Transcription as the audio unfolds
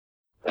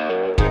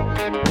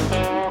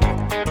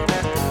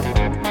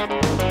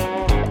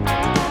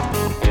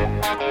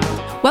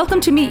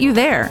Welcome to Meet You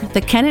There, the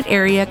Kennett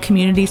Area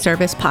Community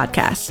Service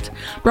Podcast,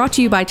 brought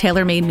to you by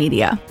TaylorMade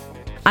Media.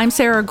 I'm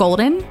Sarah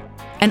Golden,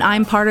 and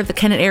I'm part of the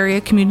Kennett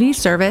Area Community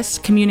Service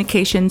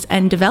Communications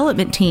and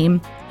Development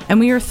team,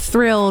 and we are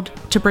thrilled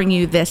to bring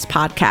you this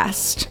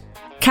podcast.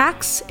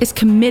 KACS is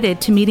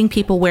committed to meeting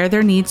people where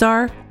their needs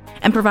are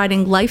and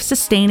providing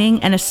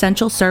life-sustaining and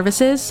essential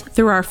services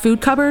through our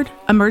food cupboard,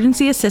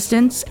 emergency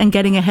assistance, and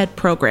Getting Ahead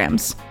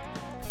programs,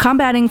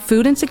 combating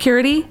food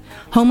insecurity,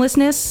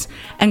 homelessness,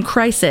 and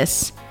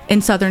crisis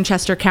in southern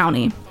Chester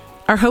County.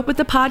 Our hope with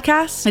the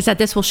podcast is that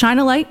this will shine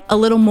a light a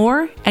little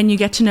more and you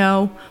get to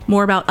know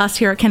more about us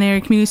here at Kennett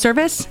Area Community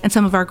Service and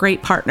some of our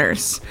great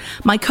partners.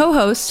 My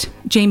co-host,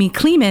 Jamie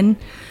Kleeman,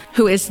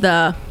 who is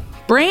the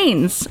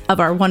brains of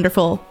our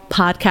wonderful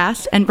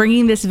podcast and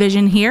bringing this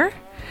vision here,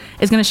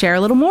 is going to share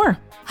a little more.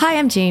 Hi,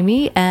 I'm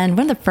Jamie, and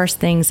one of the first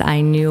things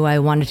I knew I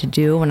wanted to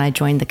do when I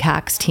joined the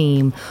KACS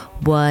team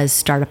was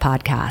start a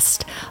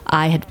podcast.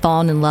 I had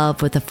fallen in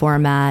love with the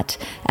format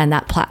and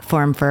that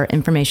platform for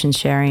information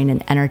sharing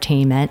and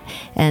entertainment,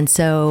 and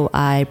so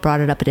I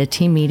brought it up at a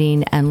team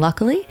meeting, and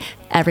luckily,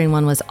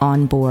 everyone was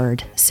on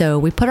board. So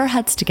we put our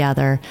heads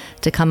together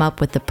to come up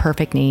with the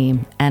perfect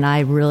name, and I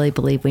really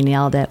believe we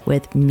nailed it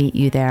with Meet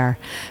You There,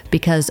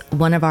 because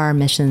one of our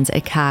missions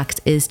at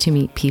KACS is to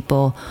meet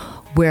people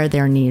where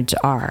their needs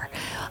are.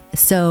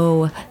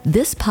 So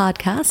this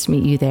podcast,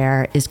 Meet You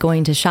There, is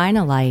going to shine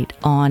a light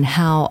on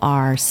how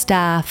our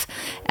staff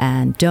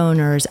and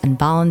donors and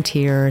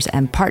volunteers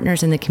and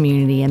partners in the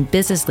community and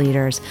business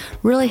leaders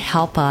really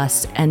help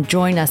us and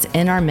join us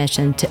in our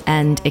mission to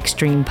end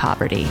extreme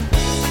poverty.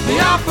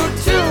 The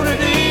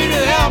opportunity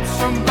to help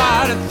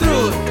somebody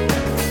through it,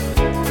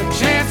 a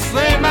chance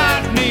they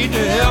might need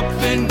to help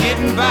in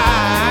getting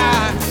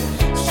by.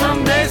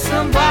 Someday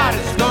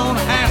somebody's gonna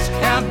ask,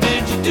 how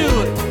did you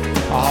do it?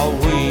 All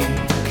we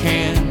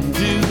can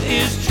do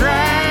is try.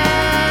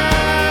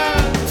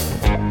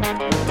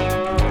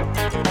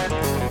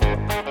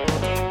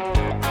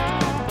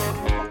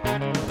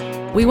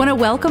 We want to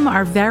welcome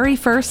our very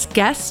first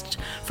guest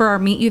for our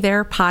Meet You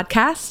There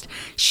podcast.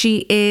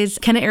 She is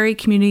Kennett Area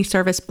Community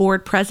Service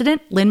Board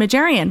President, Lynn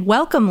Majarian.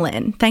 Welcome,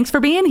 Lynn. Thanks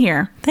for being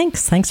here.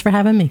 Thanks for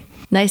having me.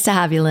 Nice to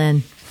have you,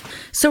 Lynn.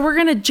 So we're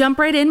going to jump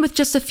right in with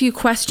just a few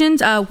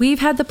questions. We've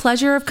had the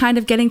pleasure of kind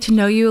of getting to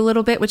know you a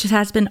little bit, which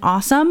has been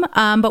awesome.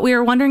 But we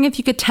were wondering if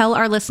you could tell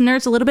our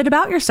listeners a little bit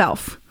about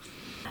yourself.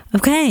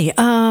 Okay,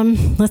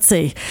 let's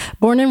see.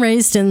 Born and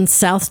raised in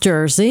South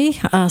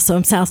Jersey, so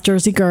I'm South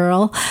Jersey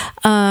girl.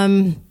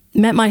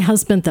 Met my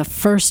husband the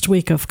first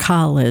week of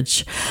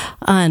college,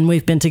 and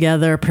we've been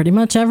together pretty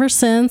much ever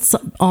since,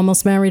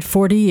 almost married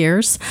 40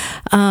 years.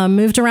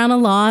 Moved around a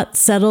lot,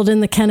 settled in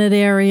the Kennett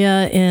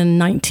area in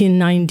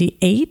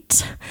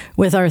 1998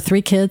 with our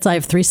 3 kids. I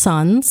have 3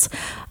 sons.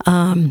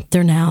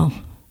 They're now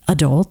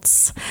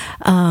adults,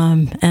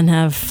 and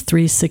have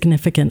 3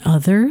 significant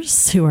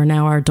others who are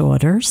now our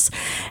daughters.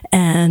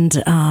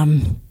 And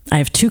I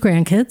have 2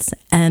 grandkids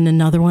and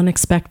another one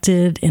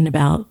expected in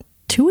about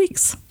 2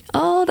 weeks.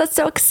 Oh, that's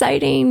so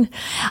exciting.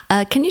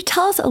 Can you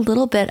tell us a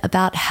little bit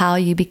about how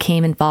you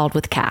became involved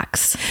with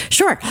KACS?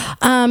 Sure.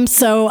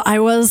 So I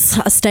was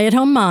a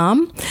stay-at-home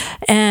mom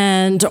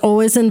and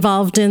always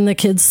involved in the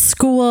kids'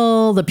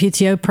 school, the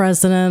PTO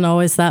president,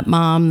 always that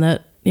mom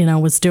that,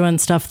 was doing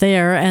stuff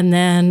there. And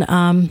then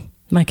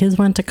my kids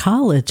went to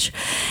college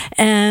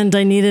and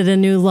I needed a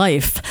new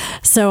life.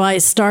 So I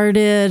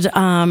started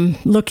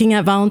looking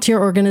at volunteer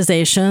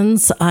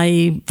organizations.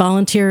 I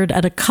volunteered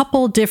at a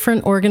couple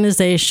different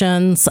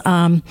organizations.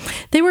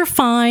 They were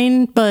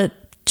fine, but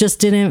just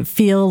didn't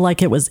feel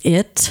like it was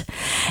it.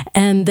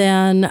 And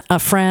then a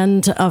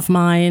friend of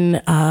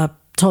mine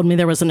told me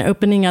there was an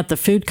opening at the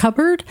food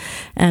cupboard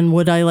and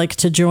would I like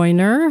to join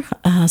her?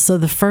 So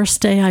the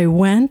first day I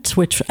went,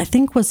 which I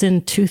think was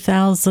in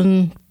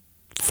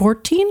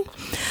 2014.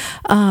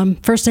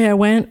 First day I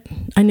went,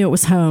 I knew it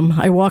was home.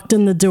 I walked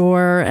in the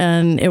door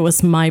and it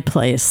was my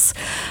place.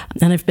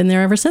 And I've been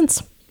there ever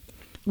since.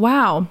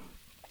 Wow.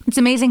 It's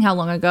amazing how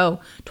long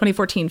ago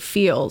 2014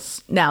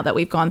 feels now that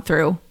we've gone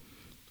through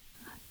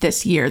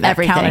this year that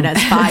Everything. Counted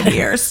as 5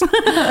 years.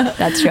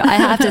 That's true. I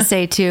have to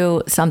say,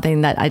 too,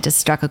 something that I just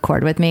struck a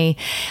chord with me.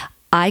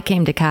 I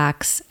came to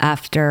KACS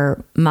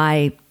after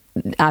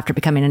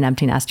becoming an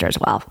empty nester as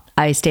well.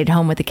 I stayed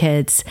home with the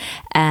kids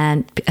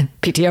and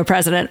PTO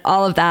president,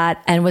 all of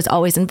that, and was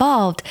always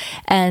involved.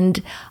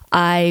 And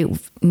I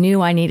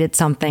knew I needed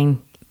something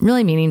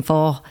really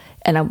meaningful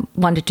and I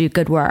wanted to do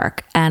good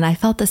work. And I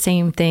felt the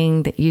same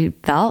thing that you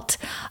felt.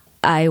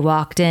 I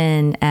walked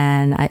in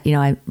and I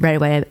right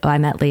away I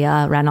met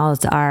Leah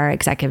Reynolds, our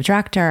executive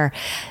director.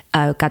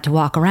 Got to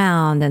walk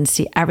around and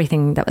see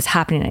everything that was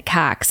happening at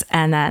KACS.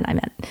 And then I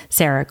met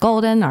Sarah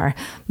Golden,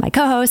 my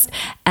co-host,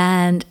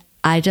 and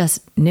I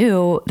just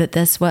knew that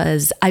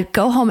I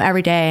go home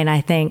every day and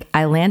I think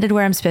I landed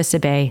where I'm supposed to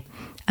be.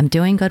 I'm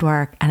doing good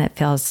work and it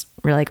feels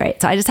really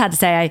great. So I just had to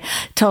say, I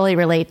totally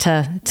relate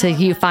to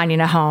you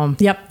finding a home.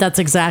 Yep, that's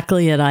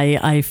exactly it.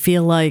 I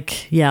feel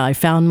like, I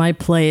found my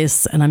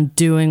place and I'm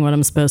doing what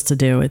I'm supposed to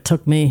do. It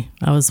took me,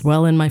 I was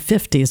well in my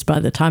 50s by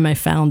the time I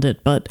found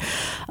it, but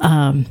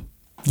I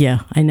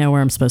know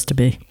where I'm supposed to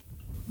be.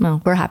 Well,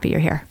 we're happy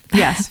you're here.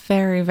 Yes,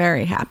 very,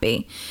 very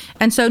happy.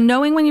 And so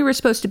knowing when you were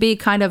supposed to be,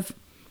 kind of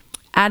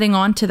adding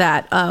on to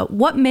that,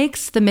 what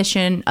makes the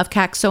mission of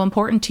KACS so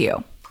important to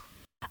you?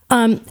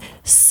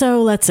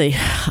 So let's see.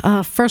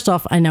 First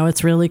off, I know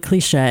it's really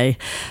cliche,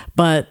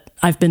 but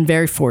I've been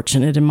very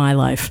fortunate in my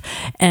life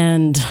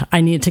and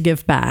I need to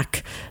give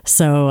back.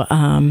 So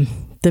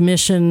the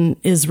mission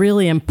is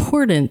really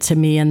important to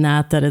me in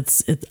that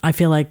I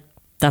feel like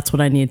that's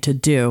what I need to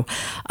do.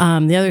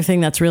 The other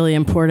thing that's really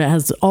important,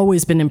 has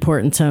always been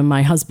important to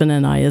my husband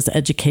and I, is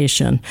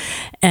education.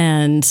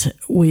 And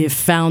we've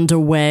found a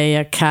way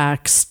at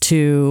KACS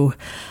to,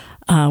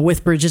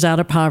 with Bridges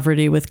Out of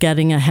Poverty, with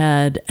Getting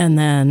Ahead, and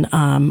then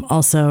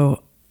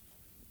also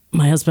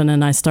my husband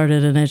and I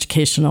started an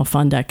educational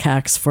fund at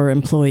KACS for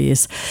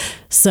employees.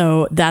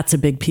 So that's a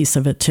big piece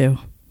of it too.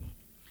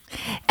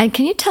 And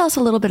can you tell us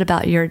a little bit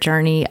about your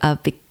journey of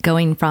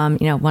going from,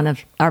 one of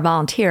our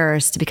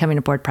volunteers to becoming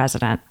a board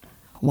president?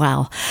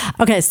 Wow.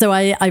 Okay, so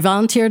I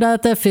volunteered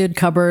at the food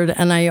cupboard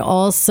and I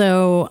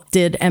also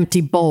did empty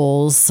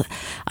bowls.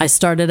 I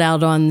started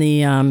out on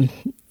the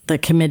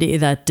committee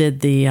that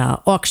did the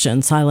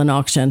silent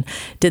auction,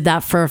 did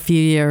that for a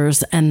few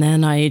years, and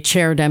then I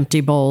chaired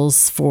empty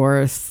bowls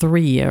for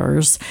 3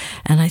 years.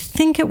 And I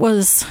think it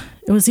was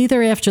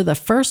either after the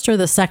first or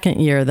the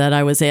second year that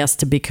I was asked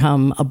to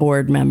become a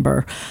board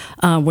member,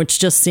 which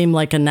just seemed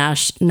like a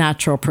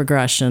natural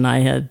progression.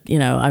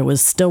 I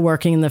was still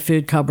working in the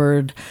food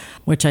cupboard,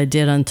 which I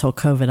did until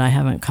COVID. I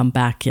haven't come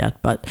back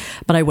yet, but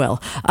I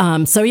will.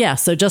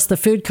 So just the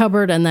food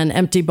cupboard and then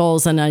empty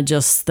bowls, and I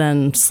just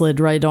then slid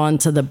right on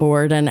to the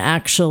board. And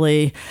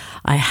actually,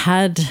 I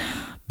had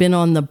been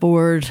on the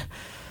board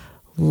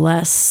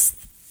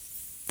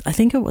I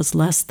think it was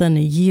less than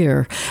a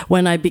year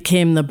when I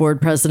became the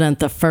board president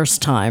the first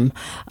time.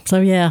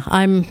 So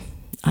I'm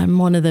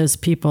one of those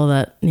people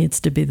that needs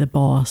to be the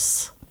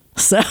boss.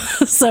 So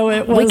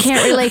it was. We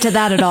can't relate to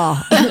that at all.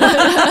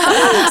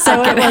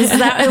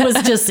 It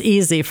was just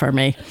easy for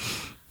me.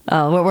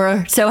 Oh, well,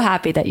 we're so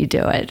happy that you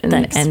do it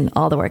and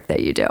all the work that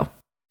you do.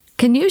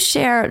 Can you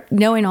share,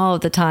 knowing all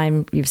of the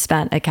time you've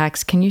spent at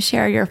KACS, can you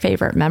share your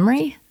favorite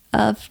memory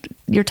of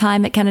your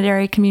time at Kennett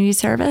Area Community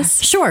Service?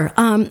 Sure.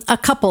 A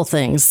couple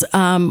things.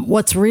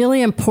 What's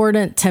really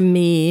important to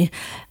me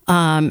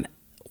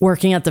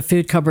working at the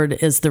food cupboard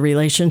is the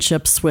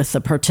relationships with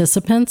the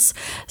participants.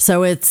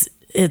 So it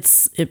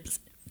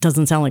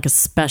doesn't sound like a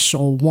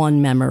special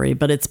one memory,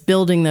 but it's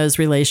building those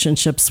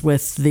relationships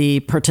with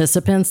the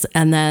participants.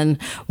 And then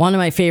one of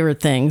my favorite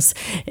things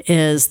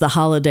is the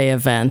holiday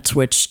event,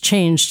 which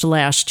changed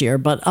last year.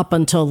 But up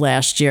until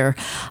last year,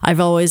 I've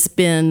always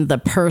been the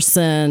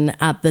person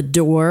at the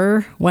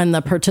door when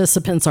the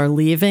participants are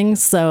leaving.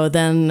 So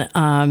then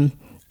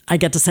I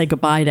get to say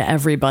goodbye to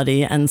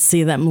everybody and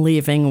see them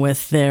leaving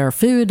with their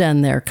food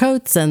and their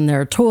coats and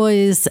their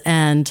toys.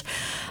 And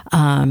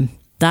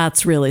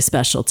that's really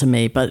special to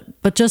me,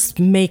 but just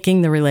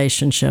making the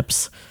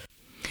relationships.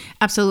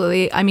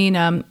 Absolutely. I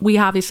mean, we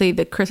obviously,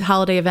 the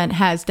holiday event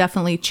has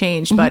definitely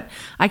changed, but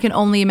I can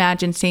only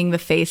imagine seeing the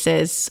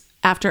faces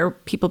after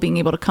people being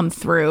able to come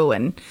through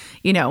and,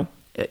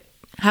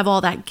 have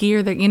all that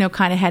gear that,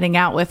 kind of heading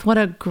out with. What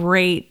a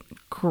great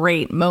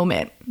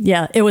moment.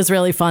 Yeah, it was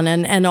really fun.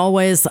 And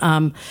always,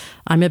 I'm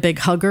a big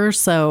hugger,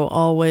 so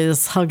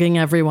always hugging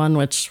everyone,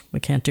 which we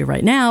can't do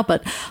right now,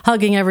 but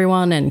hugging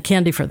everyone and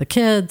candy for the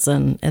kids.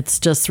 And it's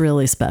just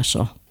really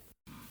special.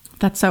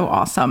 That's so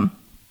awesome.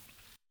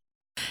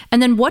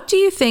 And then what do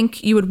you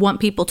think you would want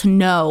people to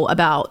know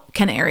about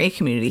Kennett Area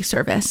Community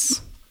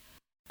Service?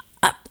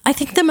 I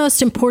think the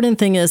most important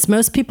thing is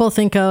most people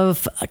think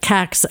of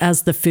KACS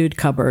as the food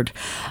cupboard.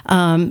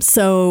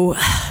 So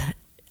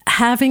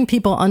having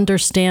people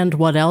understand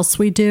what else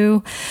we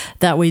do,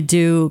 that we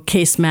do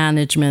case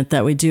management,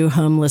 that we do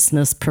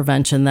homelessness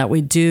prevention, that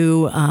we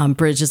do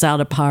Bridges Out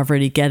of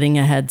Poverty, Getting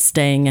Ahead,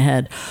 Staying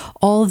Ahead,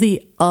 all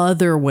the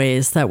other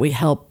ways that we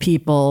help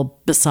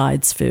people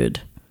besides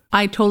food.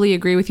 I totally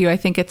agree with you. I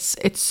think it's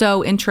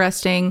so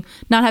interesting,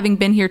 not having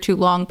been here too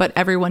long, but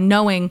everyone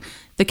knowing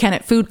the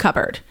Kennett food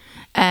cupboard.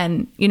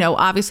 And,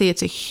 obviously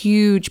it's a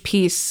huge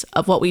piece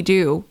of what we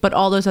do, but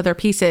all those other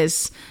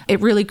pieces, it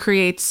really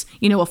creates,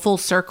 a full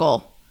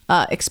circle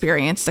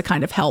experience to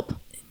kind of help.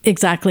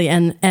 Exactly.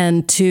 And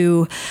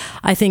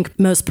I think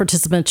most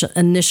participants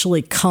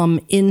initially come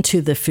into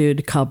the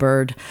food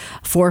cupboard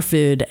for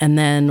food. And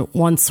then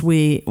once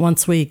we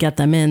get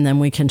them in, then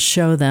we can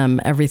show them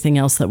everything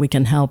else that we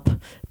can help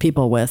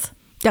people with.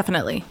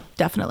 Definitely.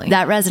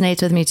 That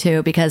resonates with me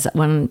too, because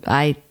when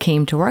I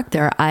came to work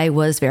there, I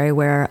was very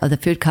aware of the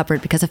food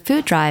cupboard because of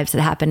food drives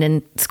that happened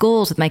in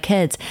schools with my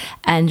kids.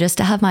 And just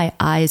to have my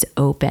eyes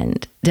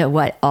opened to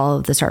what all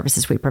of the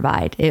services we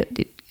provide,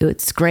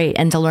 it's great,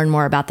 and to learn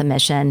more about the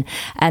mission.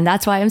 And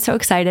that's why I'm so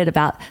excited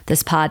about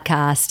this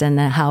podcast and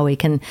how we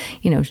can,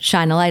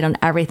 shine a light on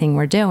everything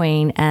we're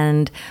doing.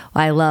 And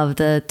I love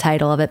the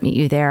title of it, Meet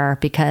You There,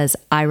 because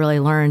I really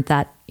learned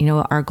that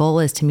our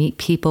goal is to meet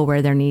people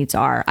where their needs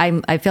are.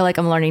 I feel like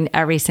I'm learning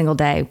every single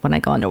day when I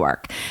go into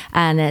work,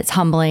 and it's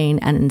humbling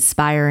and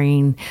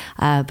inspiring,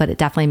 but it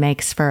definitely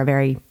makes for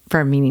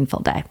a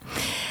meaningful day.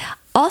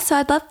 Also,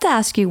 I'd love to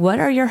ask you, what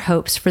are your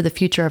hopes for the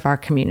future of our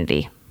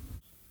community?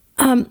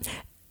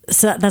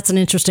 So that's an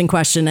interesting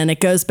question, and it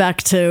goes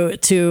back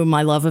to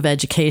my love of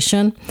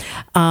education.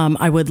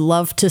 I would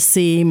love to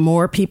see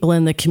more people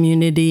in the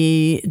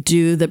community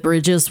do the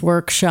Bridges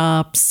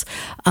workshops,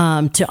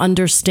 to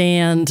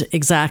understand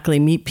exactly,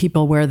 meet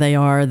people where they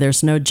are.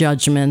 There's no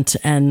judgment,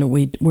 and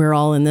we're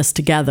all in this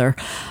together.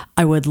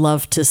 I would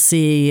love to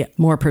see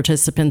more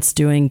participants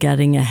doing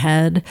Getting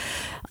Ahead.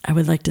 I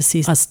would like to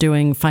see us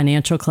doing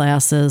financial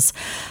classes,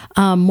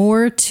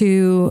 more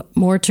to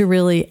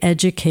really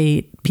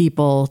educate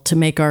people to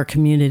make our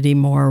community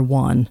more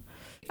one.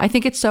 I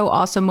think it's so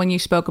awesome when you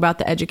spoke about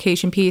the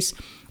education piece.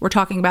 We're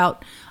talking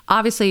about,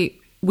 obviously,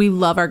 we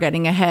love our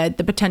Getting Ahead,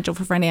 the potential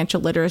for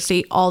financial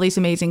literacy, all these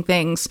amazing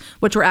things,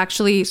 which we're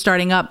actually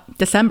starting up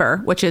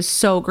December, which is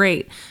so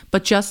great.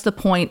 But just the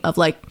point of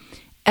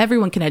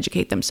everyone can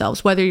educate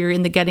themselves, whether you're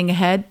in the Getting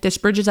Ahead, this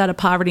Bridges Out of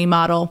Poverty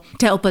model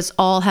to help us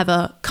all have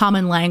a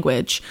common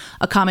language,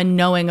 a common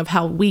knowing of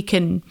how we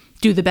can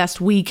do the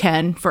best we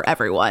can for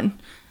everyone.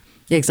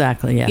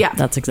 Exactly. Yeah.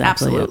 That's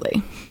exactly absolutely.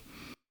 It.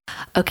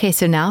 Okay,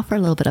 so now for a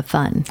little bit of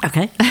fun.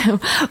 Okay.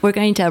 We're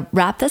going to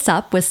wrap this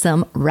up with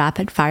some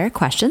rapid fire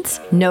questions.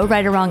 No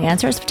right or wrong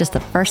answers, just the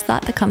first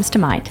thought that comes to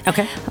mind.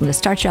 Okay. I'm going to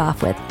start you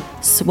off with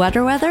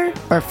sweater weather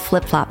or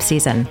flip-flop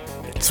season?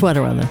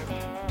 Sweater weather.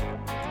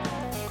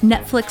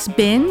 Netflix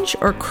binge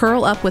or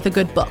curl up with a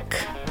good book?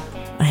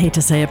 I hate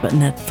to say it, but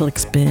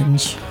Netflix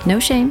binge.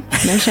 No shame.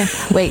 No shame.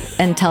 Wait,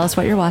 and tell us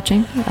what you're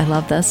watching. I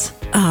love this.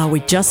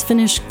 We just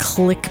finished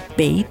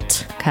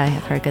Clickbait. Okay,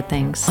 I've heard good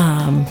things.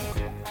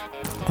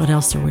 What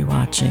else are we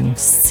watching?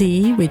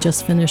 C. We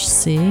just finished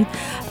C.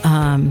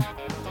 The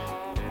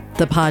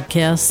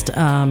podcast.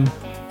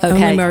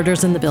 Only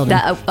Murders in the Building.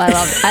 I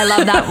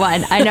love that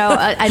one. I know,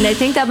 and I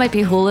think that might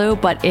be Hulu,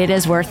 but it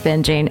is worth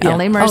binging. Yeah.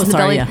 Only Murders in the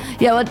Building.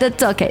 Yeah, well,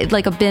 that's okay. It's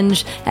like a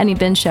binge, any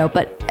binge show,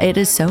 but it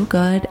is so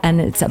good,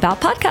 and it's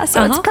about podcasts,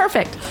 so it's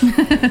perfect.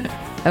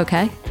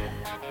 Okay.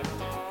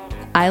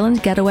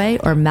 Island getaway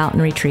or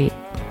mountain retreat?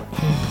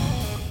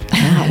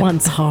 That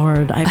one's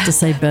hard. I have to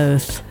say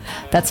both.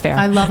 That's fair.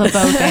 I love a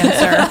both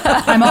answer.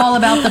 I'm all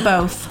about the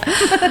both.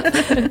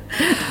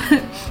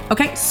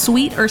 Okay,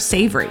 sweet or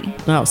savory?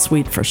 Oh,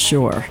 sweet for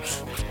sure.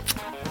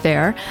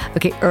 Fair.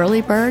 Okay,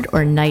 early bird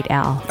or night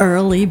owl?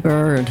 Early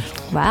bird.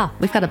 Wow,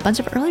 we've got a bunch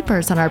of early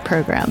birds on our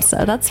program,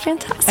 so that's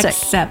fantastic.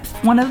 Except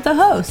one of the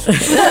hosts.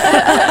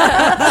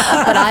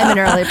 But I'm an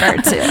early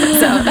bird too.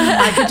 So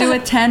I could do a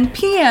 10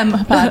 p.m.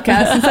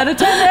 podcast instead of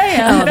 10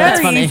 a.m. Oh,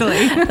 that's funny.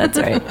 Easily. That's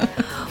right.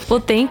 Well,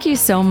 thank you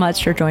so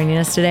much for joining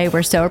us today.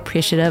 We're so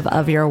appreciative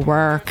of your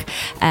work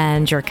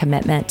and your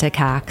commitment to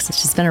KACS.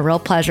 It's just been a real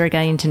pleasure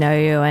getting to know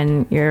you,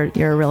 and you're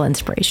a real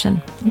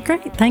inspiration.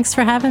 Great. Thanks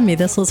for having me.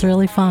 This was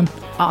really fun.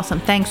 Awesome.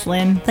 Thanks,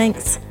 Lynn.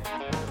 Thanks.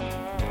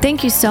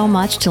 Thank you so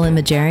much to Lynn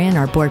Majarian,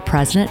 our board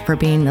president, for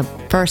being the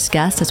first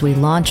guest as we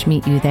launch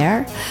Meet You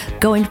There.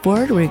 Going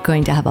forward, we're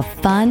going to have a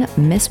fun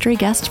mystery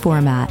guest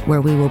format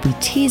where we will be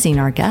teasing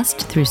our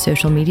guest through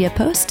social media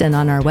posts and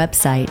on our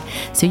website,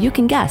 so you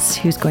can guess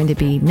who's going to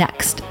be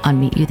next on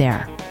Meet You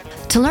There.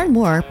 To learn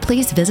more,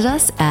 please visit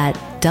us at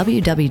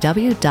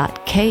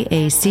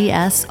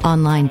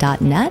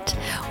www.kacsonline.net,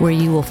 where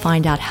you will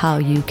find out how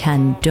you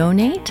can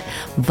donate,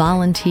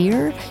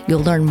 volunteer.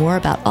 You'll learn more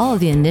about all of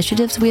the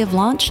initiatives we have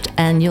launched,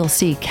 and you'll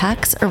see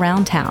KACS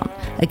around town.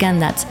 Again,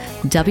 that's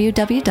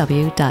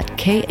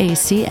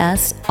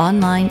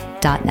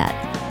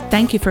www.kacsonline.net.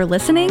 Thank you for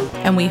listening,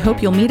 and we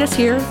hope you'll meet us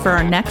here for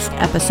our next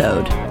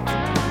episode.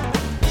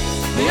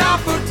 The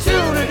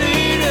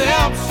opportunity to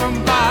help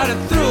somebody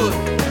through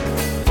it.